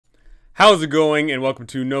How's it going, and welcome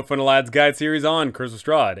to No Fun Lads Guide series on Curse of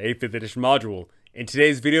Strahd, a 5th edition module. In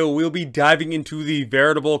today's video, we'll be diving into the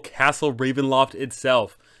veritable Castle Ravenloft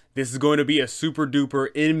itself. This is going to be a super duper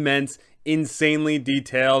immense, insanely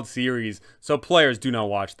detailed series, so players do not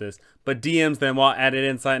watch this. But DMs then want added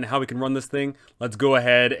insight on how we can run this thing. Let's go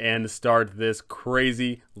ahead and start this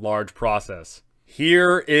crazy large process.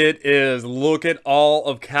 Here it is. Look at all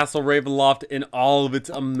of Castle Ravenloft in all of its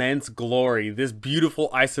immense glory. This beautiful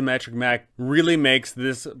isometric map really makes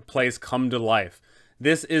this place come to life.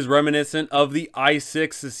 This is reminiscent of the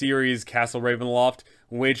i6 series Castle Ravenloft,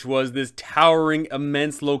 which was this towering,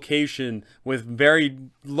 immense location with very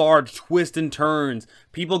large twists and turns.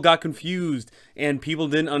 People got confused and people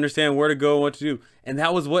didn't understand where to go and what to do. And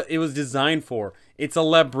that was what it was designed for. It's a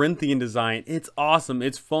labyrinthian design. It's awesome.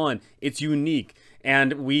 It's fun. It's unique.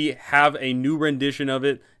 And we have a new rendition of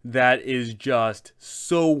it that is just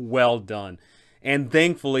so well done. And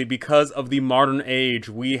thankfully, because of the modern age,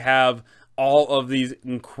 we have all of these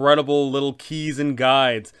incredible little keys and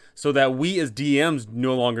guides so that we as DMs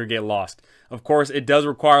no longer get lost. Of course, it does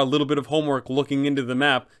require a little bit of homework looking into the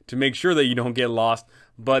map to make sure that you don't get lost,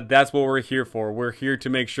 but that's what we're here for. We're here to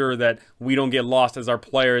make sure that we don't get lost as our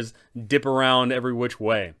players dip around every which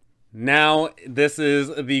way. Now, this is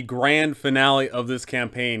the grand finale of this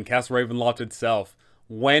campaign, Castle Ravenloft itself.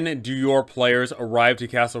 When do your players arrive to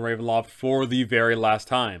Castle Ravenloft for the very last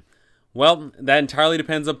time? Well, that entirely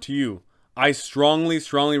depends up to you. I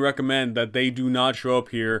strongly recommend that they do not show up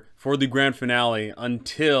here for the grand finale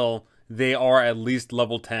until they are at least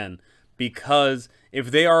level 10. Because if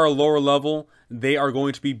they are a lower level, they are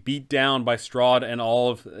going to be beat down by Strahd and all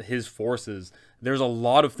of his forces. There's a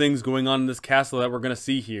lot of things going on in this castle that we're going to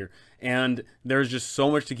see here. And there's just so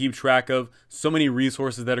much to keep track of, so many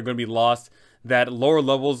resources that are going to be lost, that lower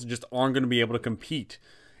levels just aren't going to be able to compete.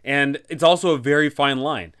 And it's also a very fine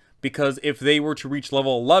line, because if they were to reach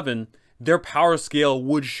level 11, their power scale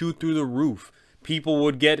would shoot through the roof. People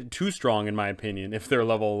would get too strong, in my opinion, if they're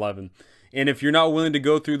level 11. And if you're not willing to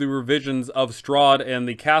go through the revisions of Strahd and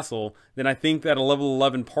the castle, then I think that a level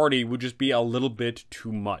 11 party would just be a little bit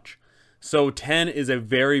too much. So 10 is a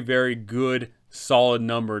very good, solid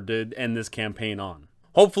number to end this campaign on.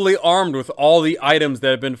 Hopefully armed with all the items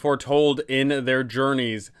that have been foretold in their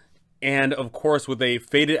journeys, and of course with a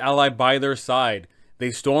fated ally by their side,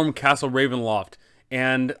 they storm Castle Ravenloft.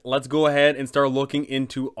 And let's go ahead and start looking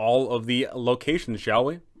into all of the locations, shall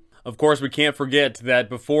we? Of course, we can't forget that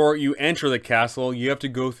before you enter the castle, you have to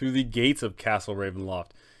go through the gates of Castle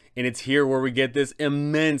Ravenloft. And it's here where we get this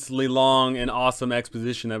immensely long and awesome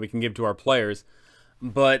exposition that we can give to our players.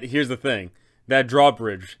 But here's the thing. That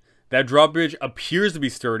drawbridge appears to be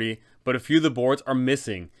sturdy, but a few of the boards are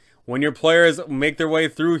missing. When your players make their way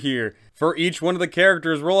through here, for each one of the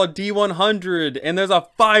characters, roll a D100, and there's a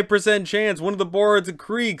 5% chance one of the boards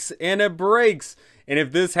creaks and it breaks. And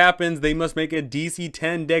if this happens, they must make a DC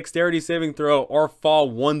 10 dexterity saving throw or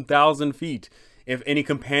fall 1,000 feet. If any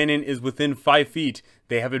companion is within 5 feet,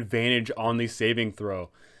 they have advantage on the saving throw.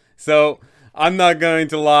 So, I'm not going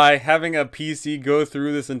to lie, having a PC go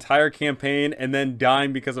through this entire campaign and then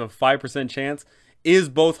dying because of a 5% chance is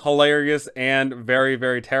both hilarious and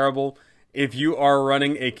very terrible. If you are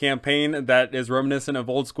running a campaign that is reminiscent of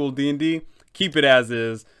old school D&D, keep it as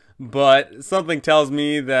is. But something tells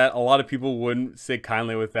me that a lot of people wouldn't sit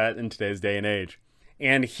kindly with that in today's day and age.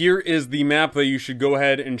 And here is the map that you should go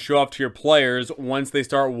ahead and show off to your players once they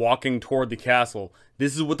start walking toward the castle.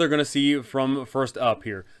 This is what they're going to see from first up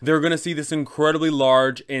here. They're going to see this incredibly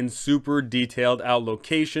large and super detailed out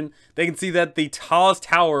location. They can see that the tallest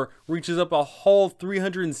tower reaches up a whole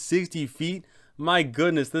 360 feet. My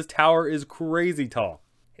goodness, this tower is crazy tall.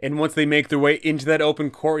 And once they make their way into that open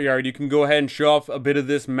courtyard, you can go ahead and show off a bit of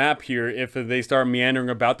this map here if they start meandering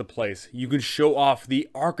about the place. You can show off the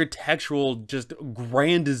architectural, just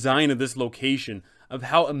grand design of this location, of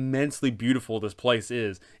how immensely beautiful this place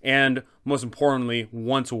is, and most importantly,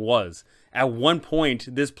 once was. At one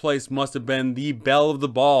point, this place must have been the belle of the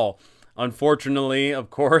ball. Unfortunately, of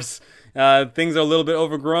course, things are a little bit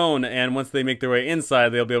overgrown, and once they make their way inside,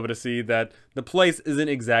 they'll be able to see that the place isn't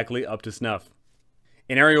exactly up to snuff.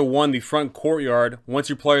 In Area 1, the front courtyard, once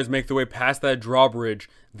your players make their way past that drawbridge,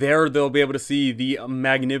 there they'll be able to see the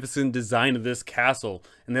magnificent design of this castle.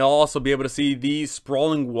 And they'll also be able to see the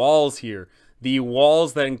sprawling walls here. The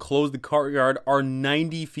walls that enclose the courtyard are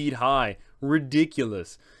 90 feet high.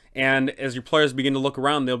 Ridiculous. And as your players begin to look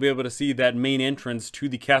around, they'll be able to see that main entrance to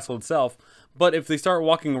the castle itself. But if they start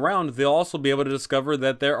walking around, they'll also be able to discover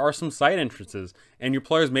that there are some side entrances. And your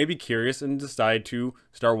players may be curious and decide to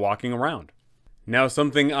start walking around. Now,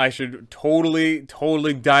 something I should totally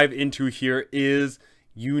dive into here is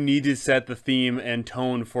you need to set the theme and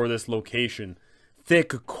tone for this location.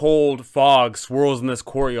 Thick, cold fog swirls in this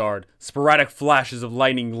courtyard. Sporadic flashes of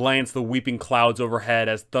lightning lance the weeping clouds overhead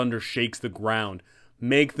as thunder shakes the ground.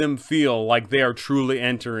 Make them feel like they are truly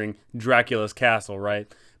entering Dracula's castle,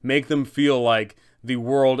 right? Make them feel like the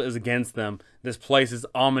world is against them. This place is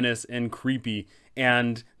ominous and creepy,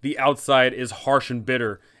 and the outside is harsh and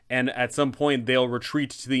bitter. And at some point, they'll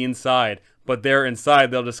retreat to the inside. But there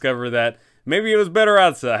inside, they'll discover that maybe it was better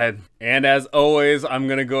outside. And as always, I'm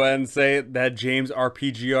going to go ahead and say that James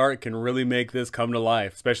RPG art can really make this come to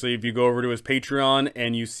life. Especially if you go over to his Patreon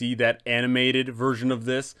and you see that animated version of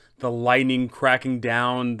this. The lightning cracking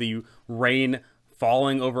down, the rain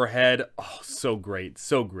falling overhead. Oh, so great.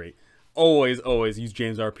 So great. Always use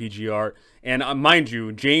James RPG art. And mind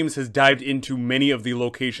you, James has dived into many of the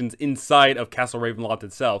locations inside of Castle Ravenloft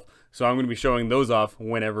itself. So I'm going to be showing those off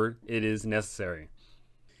whenever it is necessary.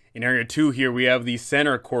 In Area 2 here, we have the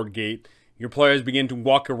center court gate. Your players begin to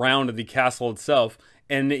walk around the castle itself.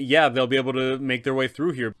 And yeah, they'll be able to make their way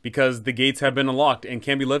through here because the gates have been unlocked and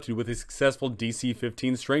can be lifted with a successful DC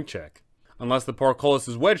 15 strength check. Unless the portcullis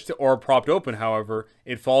is wedged or propped open, however,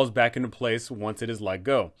 it falls back into place once it is let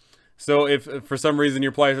go. So if for some reason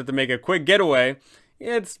your players have to make a quick getaway,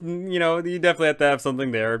 it's, you definitely have to have something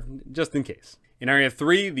there just in case. In Area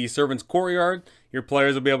 3, the servants' courtyard, your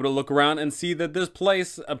players will be able to look around and see that this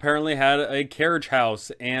place apparently had a carriage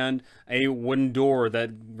house and a wooden door that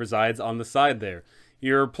resides on the side there.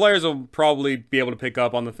 Your players will probably be able to pick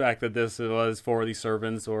up on the fact that this was for the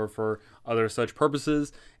servants or for other such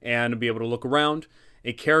purposes and be able to look around.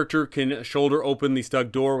 A character can shoulder open the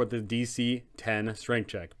stuck door with a DC 10 strength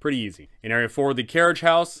check. Pretty easy. In Area 4, the carriage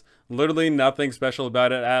house, literally nothing special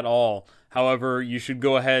about it at all. However, you should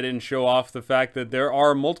go ahead and show off the fact that there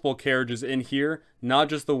are multiple carriages in here, not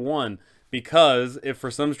just the one. Because if for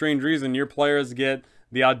some strange reason your players get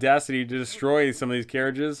the audacity to destroy some of these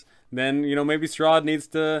carriages, then, maybe Strahd needs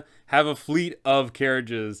to have a fleet of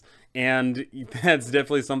carriages. And that's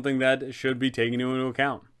definitely something that should be taken into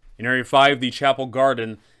account. In Area 5, the chapel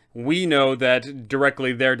garden, we know that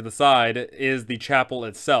directly there to the side is the chapel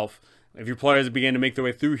itself. If your players begin to make their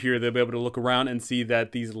way through here, they'll be able to look around and see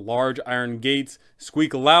that these large iron gates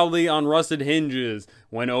squeak loudly on rusted hinges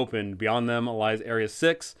when opened. Beyond them lies Area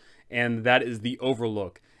 6, and that is the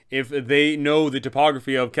Overlook. If they know the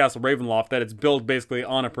topography of Castle Ravenloft, that it's built basically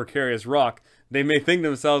on a precarious rock, they may think to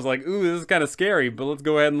themselves like, ooh, this is kind of scary, but let's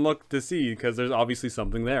go ahead and look to see, because there's obviously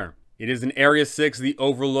something there. It is in Area 6, the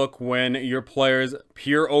Overlook, when your players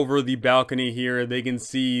peer over the balcony here, they can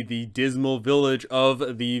see the dismal village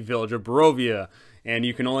of the village of Barovia. And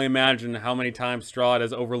you can only imagine how many times Strahd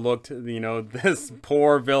has overlooked, this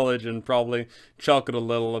poor village and probably chuckled a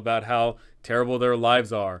little about how terrible their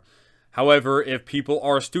lives are. However, if people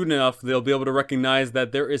are astute enough, they'll be able to recognize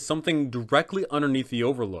that there is something directly underneath the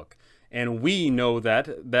Overlook. And we know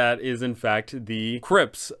that that is in fact the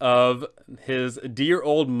crypts of his dear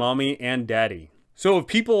old mommy and daddy. So if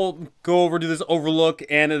people go over to this Overlook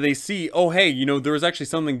and they see, oh hey, there is actually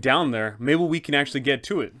something down there, maybe we can actually get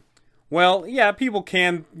to it. Well, yeah, people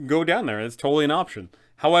can go down there. It's totally an option.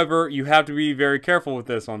 However, you have to be very careful with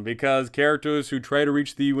this one because characters who try to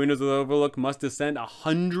reach the windows of the Overlook must descend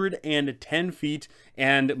 110 feet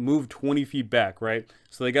and move 20 feet back, right?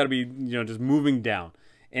 So they got to be, just moving down.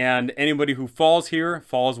 And anybody who falls here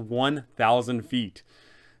falls 1,000 feet.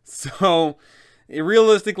 So,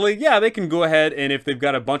 realistically, yeah, they can go ahead and if they've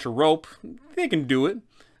got a bunch of rope, they can do it.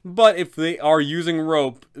 But if they are using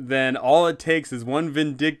rope, then all it takes is one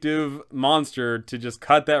vindictive monster to just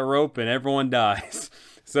cut that rope and everyone dies.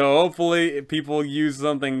 So hopefully people use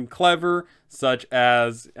something clever, such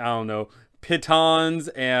as, I don't know, pitons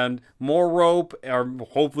and more rope, or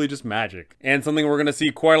hopefully just magic. And something we're going to see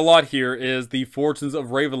quite a lot here is the Fortunes of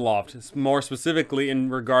Ravenloft, more specifically in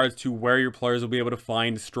regards to where your players will be able to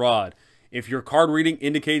find Strahd. If your card reading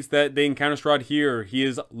indicates that they encounter Strahd here, he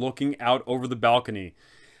is looking out over the balcony.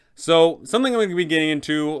 So, something I'm going to be getting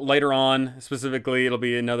into later on, specifically, it'll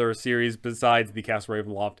be another series besides the Castle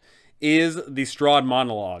Ravenloft, is the Strahd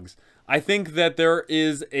monologues. I think that there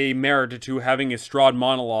is a merit to having a Strahd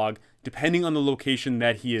monologue depending on the location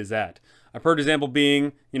that he is at. A perfect example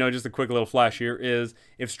being, just a quick little flash here, is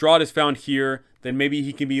if Strahd is found here, then maybe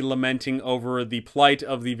he can be lamenting over the plight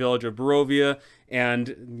of the village of Barovia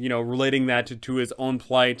and, relating that to his own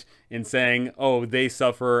plight and saying, oh, they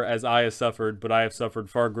suffer as I have suffered, but I have suffered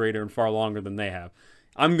far greater and far longer than they have.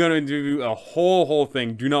 I'm going to do a whole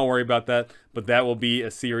thing. Do not worry about that, but that will be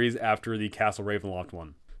a series after the Castle Ravenloft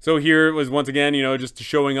one. So here was once again, just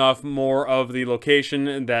showing off more of the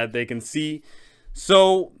location that they can see.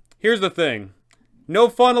 So here's the thing. No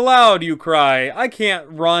fun allowed, you cry. I can't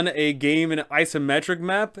run a game in an isometric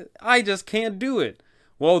map. I just can't do it.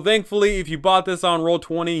 Well, thankfully, if you bought this on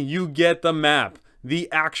Roll20, you get the map. The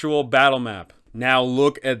actual battle map. Now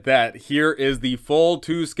look at that. Here is the full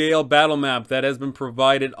 2-scale battle map that has been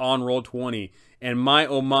provided on Roll20. And my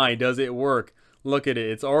oh my, does it work. Look at it.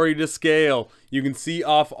 It's already to scale. You can see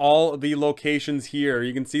off all the locations here.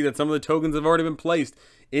 You can see that some of the tokens have already been placed.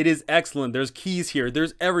 It is excellent. There's keys here.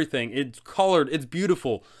 There's everything. It's colored. It's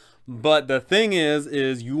beautiful. But the thing is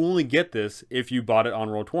you only get this if you bought it on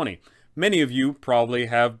Roll20. Many of you probably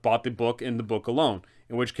have bought the book and the book alone,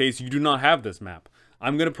 in which case you do not have this map.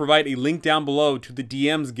 I'm going to provide a link down below to the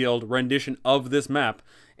DMs Guild rendition of this map.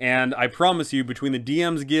 And I promise you, between the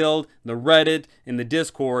DMs Guild, the Reddit, and the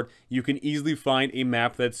Discord, you can easily find a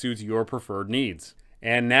map that suits your preferred needs.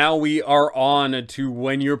 And now we are on to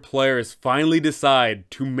when your players finally decide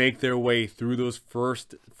to make their way through those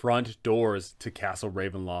first front doors to Castle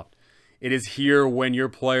Ravenloft. It is here when your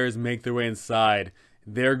players make their way inside.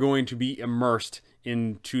 They're going to be immersed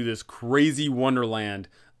into this crazy wonderland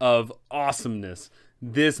of awesomeness.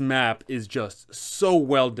 This map is just so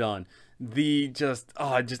well done. Just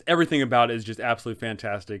everything about it is just absolutely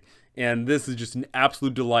fantastic. And this is just an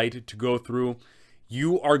absolute delight to go through.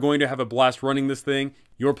 You are going to have a blast running this thing.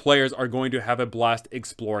 Your players are going to have a blast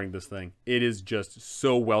exploring this thing. It is just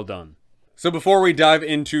so well done. So before we dive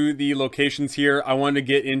into the locations here, I wanted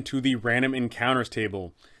to get into the random encounters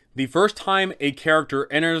table. The first time a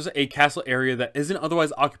character enters a castle area that isn't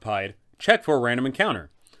otherwise occupied, check for a random encounter.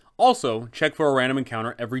 Also, check for a random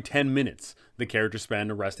encounter every 10 minutes the character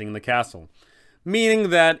spend resting in the castle. Meaning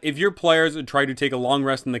that if your players try to take a long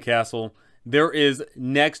rest in the castle, there is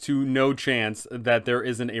next to no chance that there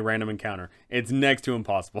isn't a random encounter. It's next to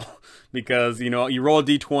impossible. Because, you know, you roll a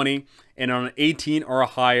d20, and on an 18 or a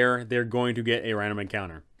higher, they're going to get a random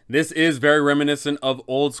encounter. This is very reminiscent of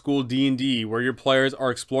old school D&D, where your players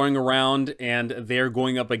are exploring around and they're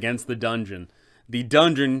going up against the dungeon. The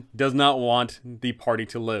dungeon does not want the party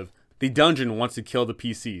to live. The dungeon wants to kill the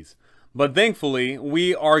PCs. But thankfully,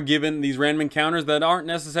 we are given these random encounters that aren't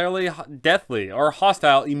necessarily deathly or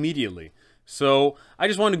hostile immediately. So I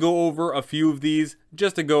just want to go over a few of these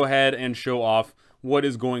just to go ahead and show off what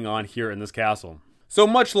is going on here in this castle. So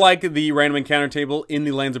much like the random encounter table in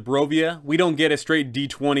the Lands of Barovia, we don't get a straight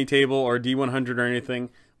D20 table or D100 or anything.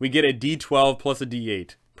 We get a D12 plus a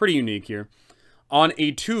D8. Pretty unique here. On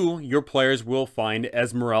a 2, your players will find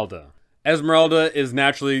Esmeralda. Esmeralda is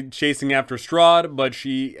naturally chasing after Strahd, but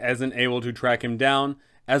she isn't able to track him down.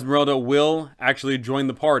 Esmeralda will actually join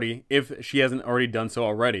the party if she hasn't already done so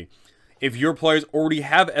already. If your players already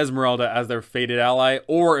have Esmeralda as their fated ally,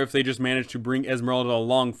 or if they just managed to bring Esmeralda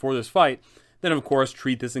along for this fight, then of course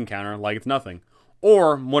treat this encounter like it's nothing.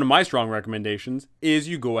 Or, one of my strong recommendations is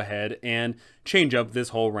you go ahead and change up this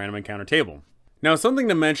whole random encounter table. Now, something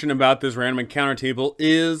to mention about this random encounter table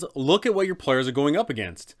is look at what your players are going up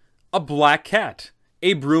against. A black cat,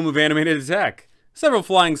 a broom of animated attack, several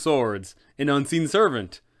flying swords, an unseen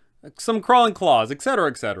servant, some crawling claws, etc.,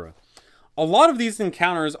 etc. A lot of these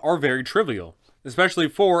encounters are very trivial, especially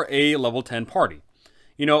for a level 10 party.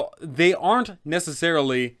 You know, they aren't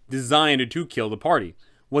necessarily designed to kill the party.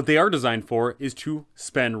 What they are designed for is to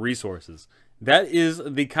spend resources. That is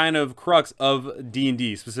the kind of crux of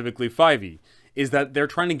D&D, specifically 5e, is that they're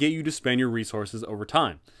trying to get you to spend your resources over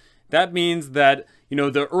time. That means that, you know,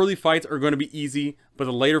 the early fights are going to be easy, but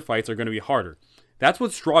the later fights are going to be harder. That's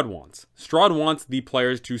what Strahd wants. Strahd wants the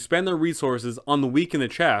players to spend their resources on the weak and the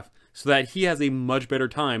chaff so that he has a much better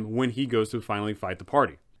time when he goes to finally fight the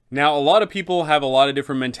party. Now, a lot of people have a lot of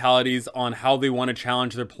different mentalities on how they want to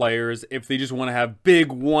challenge their players, if they just want to have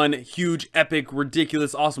big, one, huge, epic,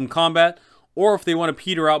 ridiculous, awesome combat, or if they want to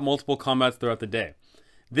peter out multiple combats throughout the day.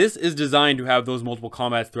 This is designed to have those multiple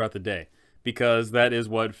combats throughout the day, because that is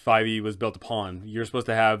what 5e was built upon. You're supposed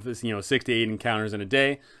to have, 6 to 8 encounters in a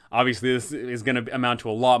day. Obviously, this is going to amount to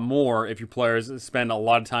a lot more if your players spend a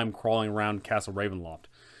lot of time crawling around Castle Ravenloft.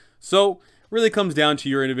 So, really comes down to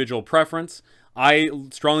your individual preference. I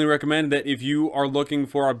strongly recommend that if you are looking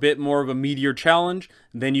for a bit more of a meatier challenge,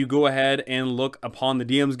 then you go ahead and look upon the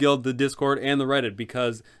DMs Guild, the Discord, and the Reddit,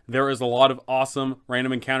 because there is a lot of awesome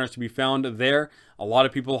random encounters to be found there. A lot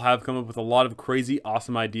of people have come up with a lot of crazy,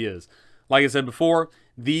 awesome ideas. Like I said before,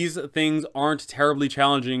 these things aren't terribly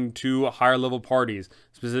challenging to higher level parties.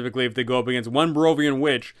 Specifically, if they go up against one Barovian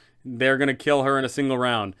witch, they're going to kill her in a single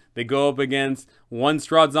round. They go up against one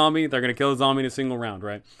Strahd zombie, they're going to kill the zombie in a single round,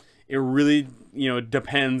 right? It really,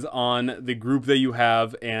 depends on the group that you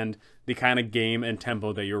have and the kind of game and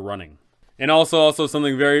tempo that you're running. And also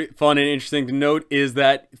something very fun and interesting to note is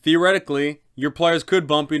that theoretically, your players could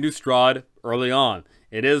bump into Strahd early on.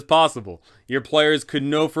 It is possible. Your players could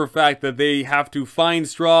know for a fact that they have to find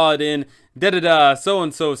Strahd in da-da-da,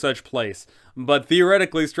 so-and-so such place. But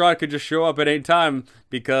theoretically, Strahd could just show up at any time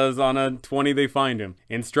because on a 20 they find him.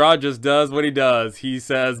 And Strahd just does what he does. He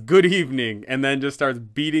says, "Good evening," and then just starts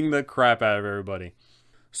beating the crap out of everybody.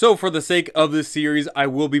 So for the sake of this series, I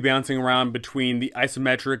will be bouncing around between the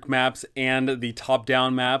isometric maps and the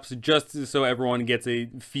top-down maps, just so everyone gets a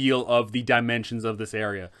feel of the dimensions of this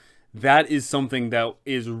area. That is something that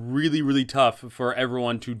is really, really tough for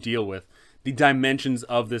everyone to deal with. The dimensions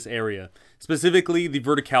of this area, specifically the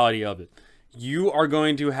verticality of it. You are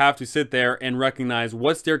going to have to sit there and recognize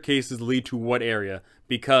what staircases lead to what area,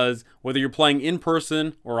 because whether you're playing in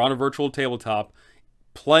person or on a virtual tabletop,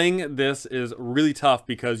 playing this is really tough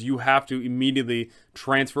because you have to immediately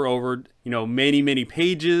transfer over, many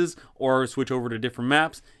pages or switch over to different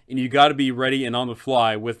maps, and you got to be ready and on the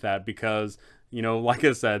fly with that because, like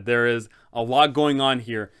I said, there is a lot going on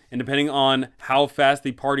here, and depending on how fast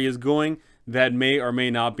the party is going, that may or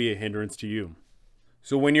may not be a hindrance to you.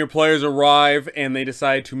 So when your players arrive and they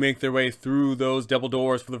decide to make their way through those double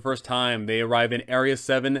doors for the first time, they arrive in Area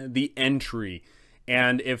 7, the entry.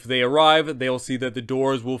 And if they arrive, they'll see that the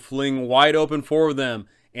doors will fling wide open for them.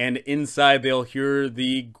 And inside, they'll hear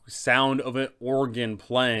the sound of an organ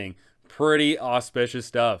playing. Pretty auspicious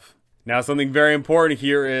stuff. Now, something very important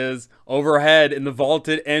here is, overhead in the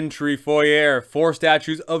vaulted entry foyer, 4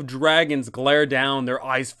 statues of dragons glare down, their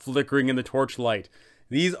eyes flickering in the torchlight.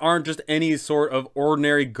 These aren't just any sort of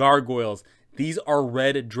ordinary gargoyles. These are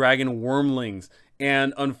red dragon wormlings.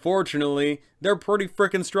 And unfortunately, they're pretty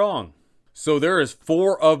freaking strong. So there is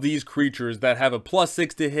 4 of these creatures that have a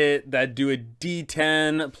 +6 to hit, that do a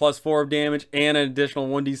D10 +4 of damage, and an additional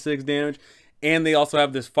 1d6 damage. And they also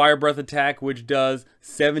have this fire breath attack, which does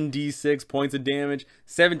 7d6 points of damage,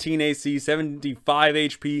 17 AC, 75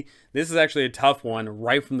 HP. This is actually a tough one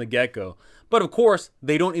right from the get-go. But of course,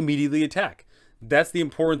 they don't immediately attack. That's the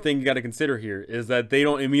important thing you got to consider here, is that they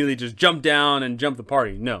don't immediately just jump down and jump the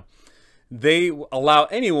party. No. They allow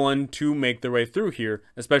anyone to make their way through here,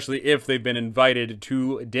 especially if they've been invited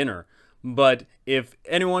to dinner. But if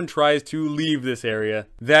anyone tries to leave this area,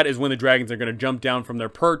 that is when the dragons are going to jump down from their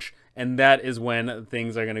perch, and that is when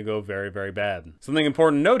things are going to go very, very bad. Something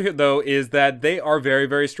important to note here, though, is that they are very,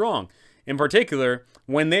 very strong. In particular,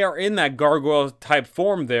 when they are in that gargoyle-type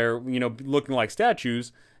form there, looking like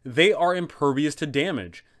statues, they are impervious to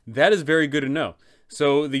damage. That is very good to know.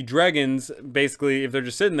 So the dragons, basically, if they're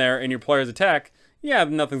just sitting there and your players attack, yeah,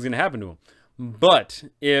 nothing's going to happen to them. But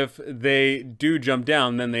if they do jump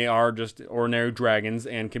down, then they are just ordinary dragons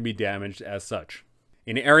and can be damaged as such.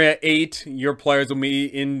 In Area 8, your players will be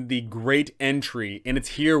in the Great Entry, and it's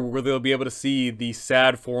here where they'll be able to see the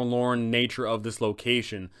sad, forlorn nature of this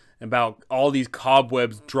location, about all these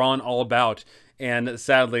cobwebs drawn all about, and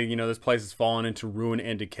sadly, this place has fallen into ruin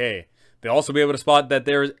and decay. They'll also be able to spot that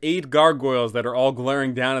there's 8 gargoyles that are all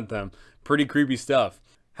glaring down at them. Pretty creepy stuff.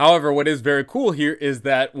 However, what is very cool here is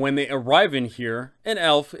that when they arrive in here, an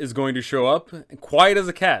elf is going to show up, quiet as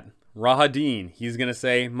a cat. Rahadin. He's going to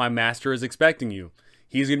say, "My master is expecting you."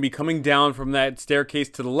 He's going to be coming down from that staircase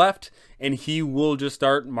to the left, and he will just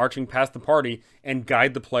start marching past the party and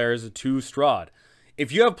guide the players to Strahd.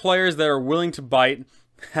 If you have players that are willing to bite,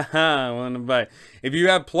 if you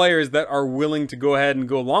have players that are willing to go ahead and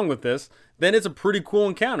go along with this, then it's a pretty cool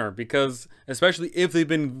encounter, because especially if they've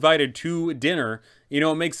been invited to dinner,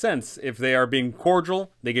 it makes sense. If they are being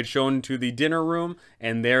cordial, they get shown to the dinner room,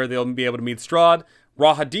 and there they'll be able to meet Strahd.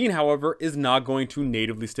 Rahadin, however, is not going to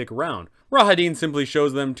natively stick around. Rahadin simply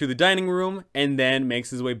shows them to the dining room and then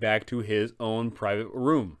makes his way back to his own private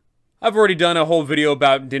room. I've already done a whole video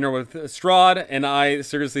about dinner with Strahd, and I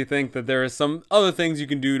seriously think that there are some other things you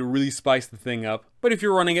can do to really spice the thing up. But if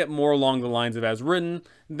you're running it more along the lines of as written,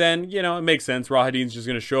 then, it makes sense. Rahadin's just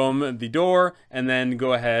going to show him the door and then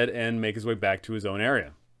go ahead and make his way back to his own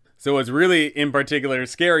area. So what's really in particular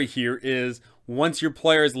scary here is once your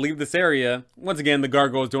players leave this area, once again, the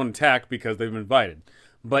gargoyles don't attack because they've been invited.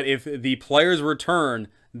 But if the players return,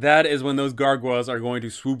 that is when those gargoyles are going to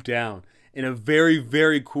swoop down. And a very,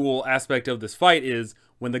 very cool aspect of this fight is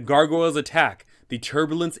when the gargoyles attack, the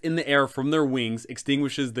turbulence in the air from their wings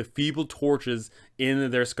extinguishes the feeble torches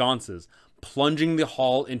in their sconces, plunging the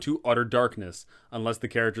hall into utter darkness, unless the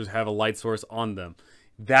characters have a light source on them.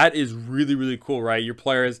 That is really, really cool, right? Your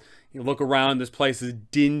players, look around, this place is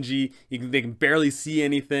dingy, they can barely see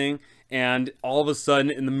anything, and all of a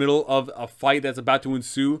sudden, in the middle of a fight that's about to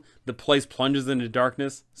ensue, the place plunges into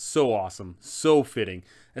darkness. So awesome, so fitting,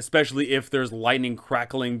 especially if there's lightning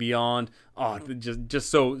crackling beyond. Oh, just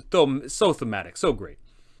so thematic, so great.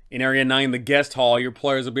 In Area 9, the guest hall, your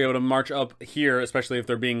players will be able to march up here, especially if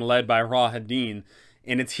they're being led by Ravenloft.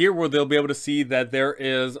 And it's here where they'll be able to see that there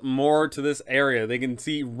is more to this area. They can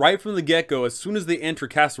see right from the get-go, as soon as they enter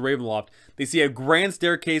Castle Ravenloft, they see a grand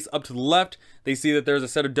staircase up to the left. They see that there's a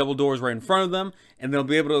set of double doors right in front of them, and they'll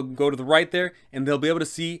be able to go to the right there, and they'll be able to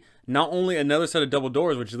see not only another set of double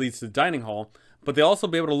doors, which leads to the dining hall, but they'll also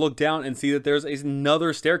be able to look down and see that there's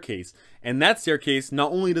another staircase. And that staircase,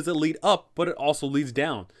 not only does it lead up, but it also leads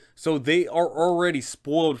down. So they are already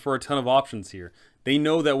spoiled for a ton of options here. They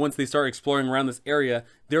know that once they start exploring around this area,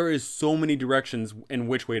 there is so many directions in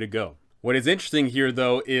which way to go. What is interesting here,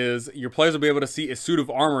 though, is your players will be able to see a suit of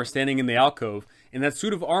armor standing in the alcove, and that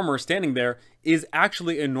suit of armor standing there is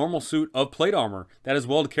actually a normal suit of plate armor that is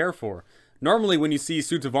well cared for. Normally, when you see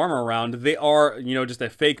suits of armor around, they are, just a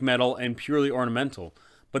fake metal and purely ornamental.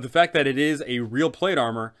 But the fact that it is a real plate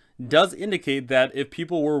armor does indicate that if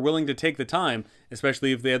people were willing to take the time,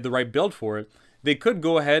 especially if they had the right build for it, they could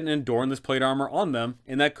go ahead and adorn this plate armor on them,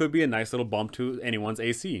 and that could be a nice little bump to anyone's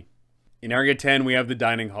AC. In Area 10, we have the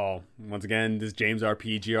dining hall. Once again, this James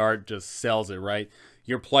RPG art just sells it, right?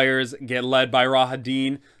 Your players get led by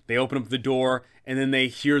Ravenloft. They open up the door, and then they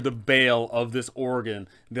hear the bell of this organ.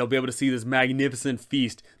 They'll be able to see this magnificent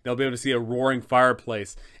feast. They'll be able to see a roaring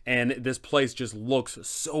fireplace, and this place just looks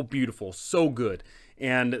so beautiful, so good.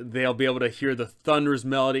 And they'll be able to hear the thunderous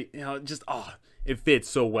melody. It fits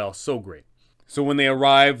so well, so great. So when they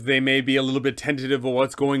arrive, they may be a little bit tentative of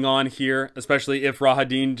what's going on here, especially if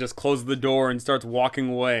Ravenloft just closes the door and starts walking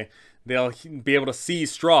away. They'll be able to see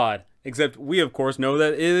Strahd, except we of course know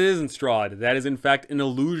that it isn't Strahd. That is in fact an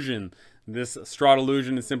illusion. This Strahd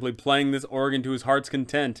illusion is simply playing this organ to his heart's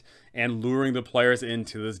content and luring the players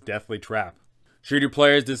into this deathly trap. Should your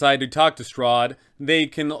players decide to talk to Strahd, they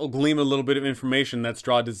can glean a little bit of information that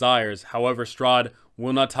Strahd desires. However, Strahd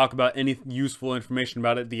will not talk about any useful information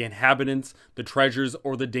about it, the inhabitants, the treasures,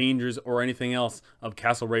 or the dangers, or anything else of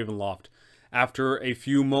Castle Ravenloft. After a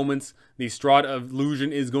few moments, the Strahd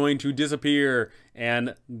illusion is going to disappear,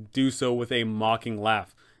 and do so with a mocking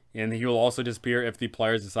laugh. And he will also disappear if the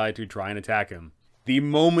players decide to try and attack him. The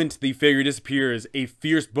moment the figure disappears, a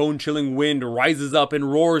fierce bone-chilling wind rises up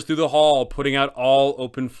and roars through the hall, putting out all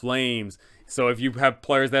open flames. So if you have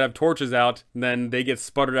players that have torches out, then they get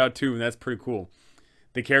sputtered out too, and that's pretty cool.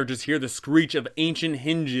 The characters hear the screech of ancient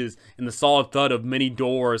hinges and the solid thud of many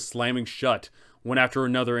doors slamming shut, one after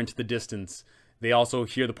another into the distance. They also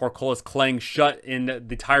hear the portcullis clang shut and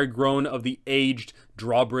the tired groan of the aged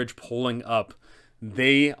drawbridge pulling up.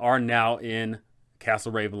 They are now in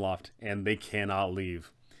Castle Ravenloft, and they cannot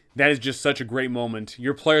leave. That is just such a great moment.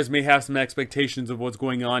 Your players may have some expectations of what's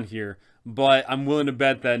going on here, but I'm willing to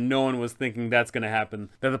bet that no one was thinking that's going to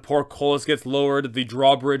happen. That the portcullis gets lowered, the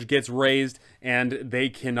drawbridge gets raised, and they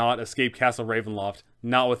cannot escape Castle Ravenloft,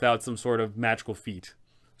 not without some sort of magical feat.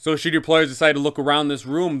 So should your players decide to look around this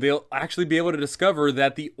room, they'll actually be able to discover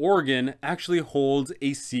that the organ actually holds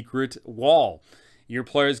a secret wall. Your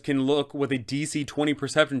players can look with a DC 20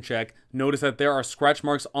 perception check, notice that there are scratch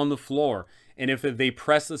marks on the floor, and if they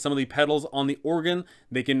press some of the pedals on the organ,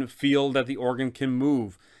 they can feel that the organ can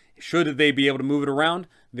move. Should they be able to move it around,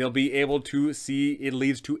 they'll be able to see it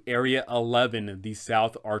leads to Area 11, the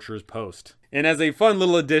South Archer's Post. And as a fun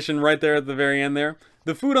little addition right there at the very end there,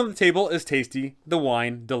 the food on the table is tasty, the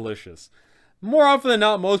wine delicious. More often than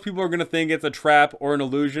not, most people are going to think it's a trap or an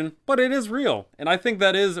illusion, but it is real. And I think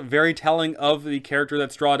that is very telling of the character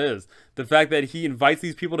that Strahd is. The fact that he invites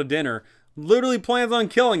these people to dinner, literally plans on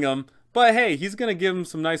killing them, but hey, he's going to give them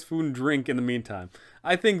some nice food and drink in the meantime.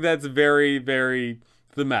 I think that's very, very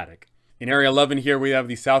thematic. In Area 11 here, we have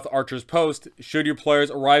the South Archer's Post. Should your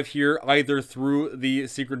players arrive here either through the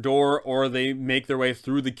secret door or they make their way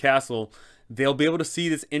through the castle, they'll be able to see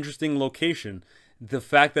this interesting location. The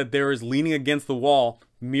fact that there is leaning against the wall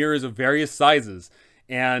mirrors of various sizes,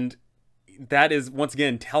 and that is once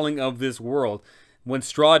again telling of this world. When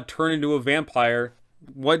Strahd turned into a vampire,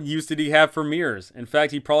 what use did he have for mirrors? In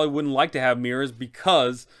fact, he probably wouldn't like to have mirrors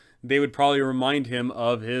because they would probably remind him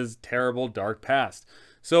of his terrible dark past.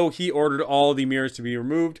 So he ordered all the mirrors to be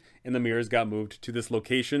removed, and the mirrors got moved to this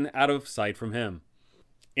location out of sight from him.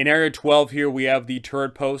 In Area 12 here, we have the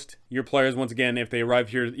turret post. Your players, once again, if they arrive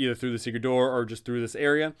here either through the secret door or just through this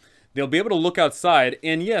area, they'll be able to look outside,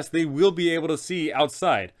 and yes, they will be able to see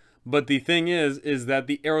outside. But the thing is that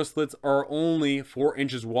the arrow slits are only 4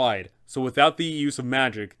 inches wide, so without the use of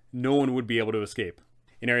magic, no one would be able to escape.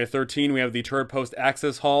 In Area 13, we have the turret post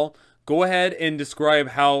access hall. Go ahead and describe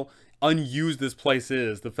how unused this place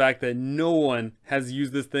is. The fact that no one has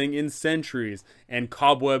used this thing in centuries, and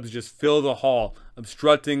cobwebs just fill the hall,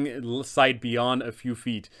 obstructing sight beyond a few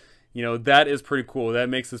feet. You know, that is pretty cool. That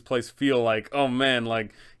makes this place feel like, oh man,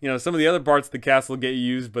 like, you know, some of the other parts of the castle get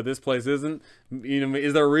used, but this place isn't. You know,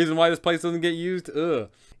 is there a reason why this place doesn't get used? Ugh.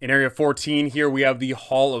 In Area 14 here, we have the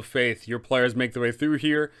Hall of Faith. Your players make their way through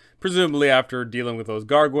here, presumably after dealing with those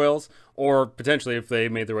gargoyles, or potentially if they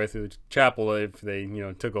made their way through the chapel, if they, you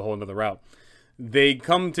know, took a whole other route. They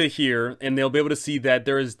come to here, and they'll be able to see that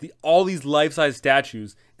there is all these life-size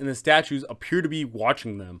statues, and the statues appear to be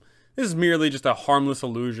watching them. This is merely just a harmless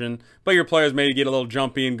illusion, but your players may get a little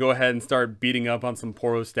jumpy and go ahead and start beating up on some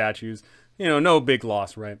poor statues. You know, no big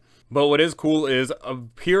loss, right? But what is cool is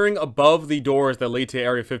appearing above the doors that lead to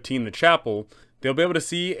Area 15, the chapel, they'll be able to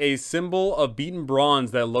see a symbol of beaten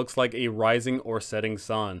bronze that looks like a rising or setting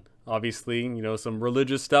sun. Obviously, you know, some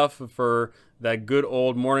religious stuff for that good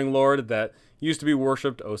old Morning Lord that used to be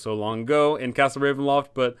worshipped oh so long ago in Castle Ravenloft,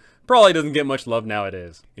 but probably doesn't get much love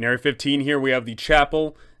nowadays. In Area 15 here, we have the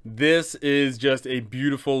chapel. This is just a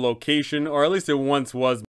beautiful location, or at least it once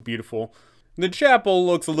was beautiful. The chapel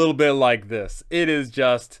looks a little bit like this. It is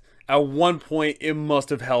just, at one point, it must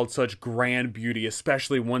have held such grand beauty,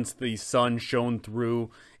 especially once the sun shone through,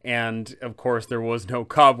 and of course there was no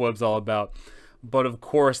cobwebs all about. But of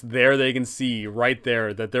course, there they can see, right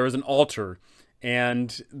there, that there is an altar,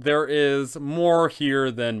 and there is more here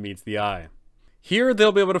than meets the eye. Here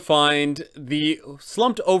they'll be able to find the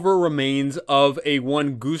slumped over remains of a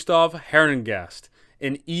one Gustav Herrengast,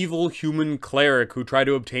 an evil human cleric who tried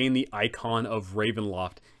to obtain the icon of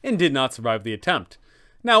Ravenloft and did not survive the attempt.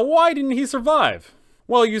 Now, why didn't he survive?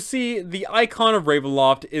 Well, you see, the icon of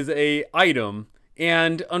Ravenloft is an item,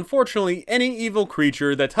 and unfortunately, any evil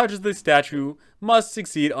creature that touches this statue must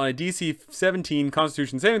succeed on a DC 17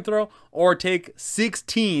 Constitution saving throw, or take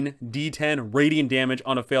 16 D10 radiant damage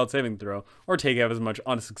on a failed saving throw, or take half as much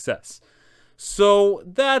on a success. So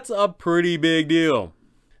that's a pretty big deal.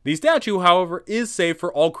 The statue, however, is safe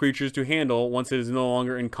for all creatures to handle once it is no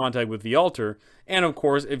longer in contact with the altar, and of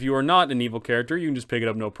course, if you are not an evil character, you can just pick it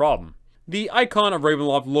up no problem. The icon of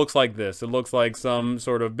Ravenloft looks like this. It looks like some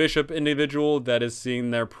sort of bishop individual that is seen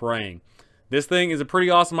there praying. This thing is a pretty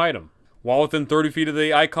awesome item. While within 30 feet of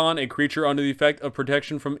the icon, a creature under the effect of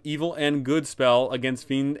protection from evil and good spell against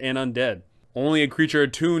fiend and undead. Only a creature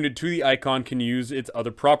attuned to the icon can use its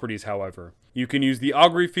other properties, however. You can use the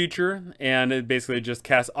augury feature, and it basically just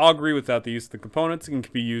casts augury without the use of the components, and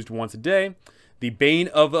can be used once a day. The Bane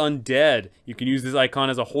of Undead. You can use this icon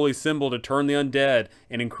as a holy symbol to turn the undead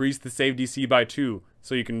and increase the save DC by 2.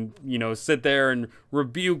 So you can, you know, sit there and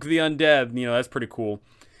rebuke the undead. You know, that's pretty cool.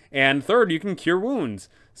 And third, you can cure wounds.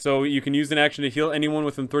 So you can use an action to heal anyone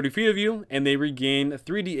within 30 feet of you, and they regain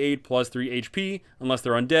 3d8 plus 3 HP, unless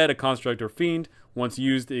they're undead, a construct, or fiend. Once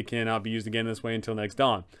used, it cannot be used again this way until next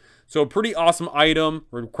dawn. So a pretty awesome item,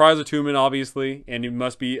 requires attunement obviously, and it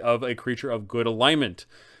must be of a creature of good alignment.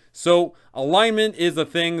 So alignment is a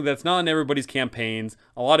thing that's not in everybody's campaigns.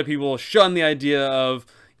 A lot of people shun the idea of,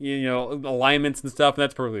 you know, alignments and stuff, and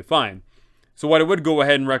that's perfectly fine. So what I would go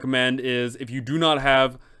ahead and recommend is, if you do not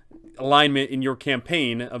have alignment in your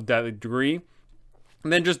campaign of that degree,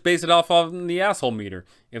 then just base it off on the asshole meter.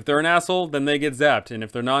 If they're an asshole, then they get zapped, and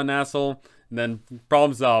if they're not an asshole, then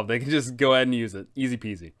problem solved. They can just go ahead and use it. Easy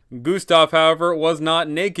peasy. Gustav, however, was not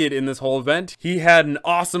naked in this whole event. He had an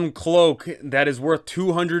awesome cloak that is worth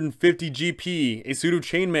 250 GP, a pseudo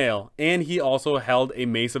chainmail, and he also held a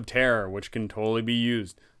Mace of Terror, which can totally be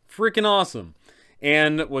used. Freaking awesome.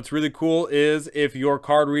 And what's really cool is, if your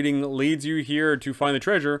card reading leads you here to find the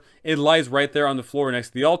treasure, it lies right there on the floor next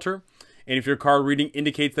to the altar. And if your card reading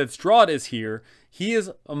indicates that Strahd is here, he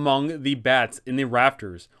is among the bats in the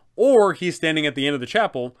rafters. Or he's standing at the end of the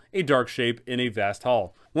chapel, a dark shape in a vast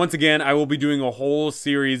hall. Once again, I will be doing a whole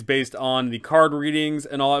series based on the card readings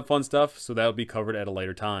and all that fun stuff, so that will be covered at a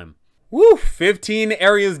later time. Woo! 15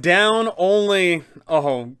 areas down, only,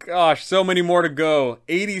 oh gosh, so many more to go.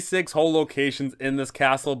 86 whole locations in this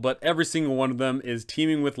castle, but every single one of them is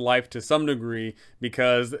teeming with life to some degree,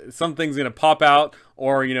 because something's going to pop out,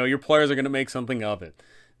 or, you know, your players are going to make something of it.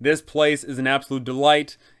 This place is an absolute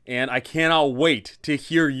delight, and I cannot wait to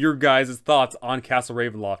hear your guys' thoughts on Castle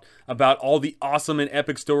Ravenloft, about all the awesome and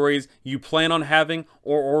epic stories you plan on having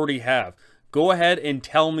or already have. Go ahead and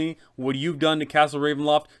tell me what you've done to Castle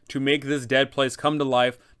Ravenloft to make this dead place come to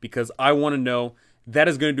life, because I want to know. That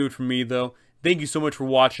is going to do it for me, though. Thank you so much for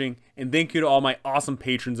watching, and thank you to all my awesome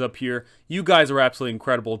patrons up here. You guys are absolutely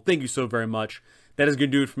incredible. Thank you so very much. That is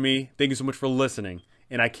going to do it for me. Thank you so much for listening,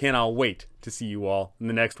 and I cannot wait to see you all in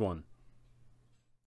the next one.